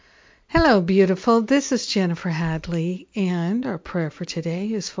Hello, beautiful. This is Jennifer Hadley, and our prayer for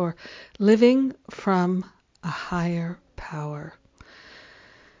today is for living from a higher power.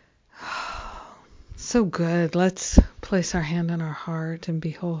 So good. Let's place our hand on our heart and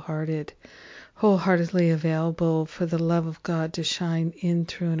be wholeheartedly available for the love of God to shine in,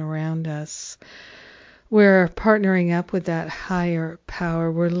 through, and around us. We're partnering up with that higher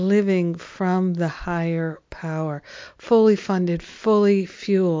power. We're living from the higher power, fully funded, fully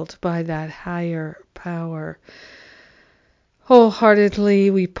fueled by that higher power.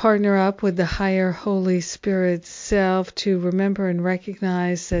 Wholeheartedly, we partner up with the higher Holy Spirit self to remember and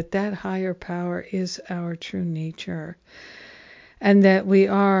recognize that that higher power is our true nature, and that we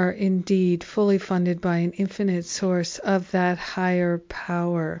are indeed fully funded by an infinite source of that higher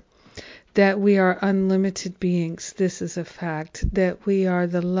power. That we are unlimited beings, this is a fact. That we are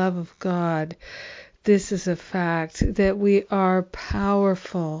the love of God, this is a fact. That we are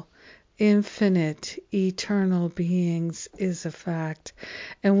powerful, infinite, eternal beings is a fact.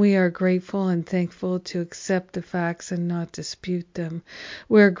 And we are grateful and thankful to accept the facts and not dispute them.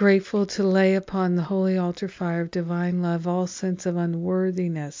 We are grateful to lay upon the holy altar fire of divine love all sense of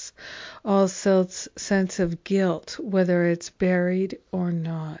unworthiness, all sense of guilt, whether it's buried or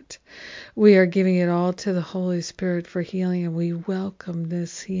not. We are giving it all to the Holy Spirit for healing, and we welcome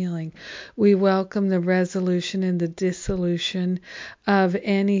this healing. We welcome the resolution and the dissolution of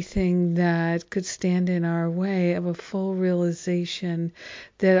anything that could stand in our way of a full realization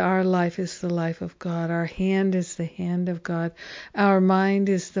that our life is the life of God, our hand is the hand of God, our mind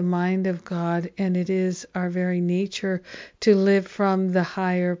is the mind of God, and it is our very nature to live from the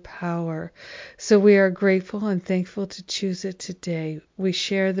higher power. So we are grateful and thankful to choose it today. We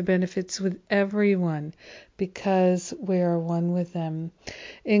share the benefits with everyone because we are one with them.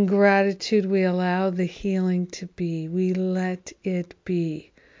 In gratitude, we allow the healing to be. We let it be.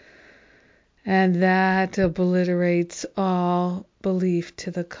 And that obliterates all belief to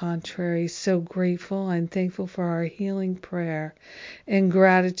the contrary. So grateful and thankful for our healing prayer. In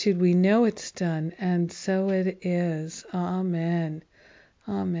gratitude, we know it's done, and so it is. Amen.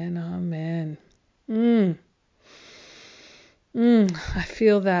 Amen. Amen. I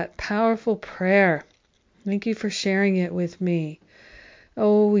feel that powerful prayer. Thank you for sharing it with me.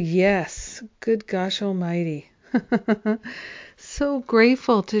 Oh, yes. Good gosh almighty. So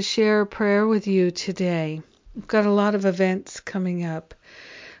grateful to share a prayer with you today. We've got a lot of events coming up.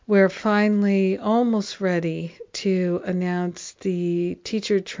 We're finally almost ready to announce the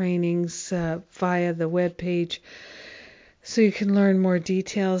teacher trainings via the webpage, so you can learn more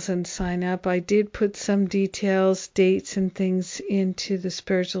details and sign up. I did put some details, dates, and things into the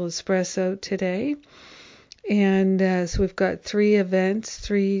Spiritual Espresso today. And so we've got 3 events,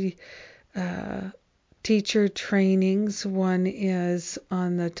 3 teacher trainings. One is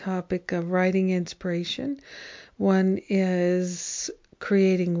on the topic of writing inspiration. One is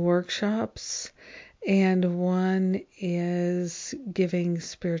creating workshops. And one is giving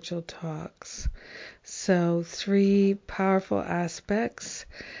spiritual talks. So 3 powerful aspects.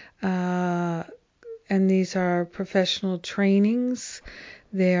 And these are professional trainings.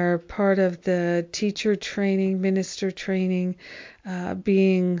 They are part of the teacher training, minister training,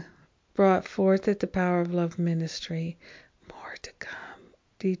 being brought forth at the Power of Love Ministry. More to come.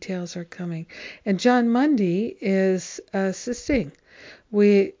 Details are coming. And John Mundy is assisting.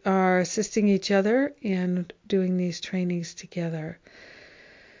 We are assisting each other in doing these trainings together.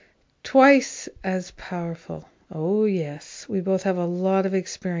 Twice as powerful. Oh, yes. We both have a lot of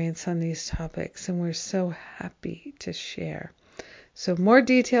experience on these topics, and we're so happy to share. So more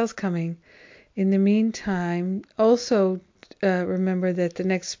details coming. In the meantime, also remember that the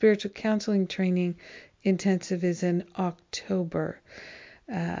next spiritual counseling training intensive is in October.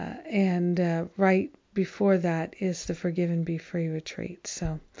 And right before that is the Forgive and Be Free retreat.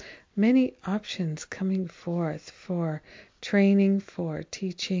 So many options coming forth for training, for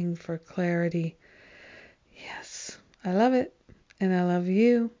teaching, for clarity. Yes, I love it, and I love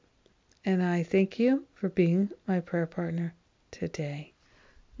you, and I thank you for being my prayer partner today.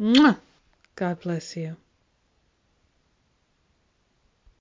 Mwah! God bless you.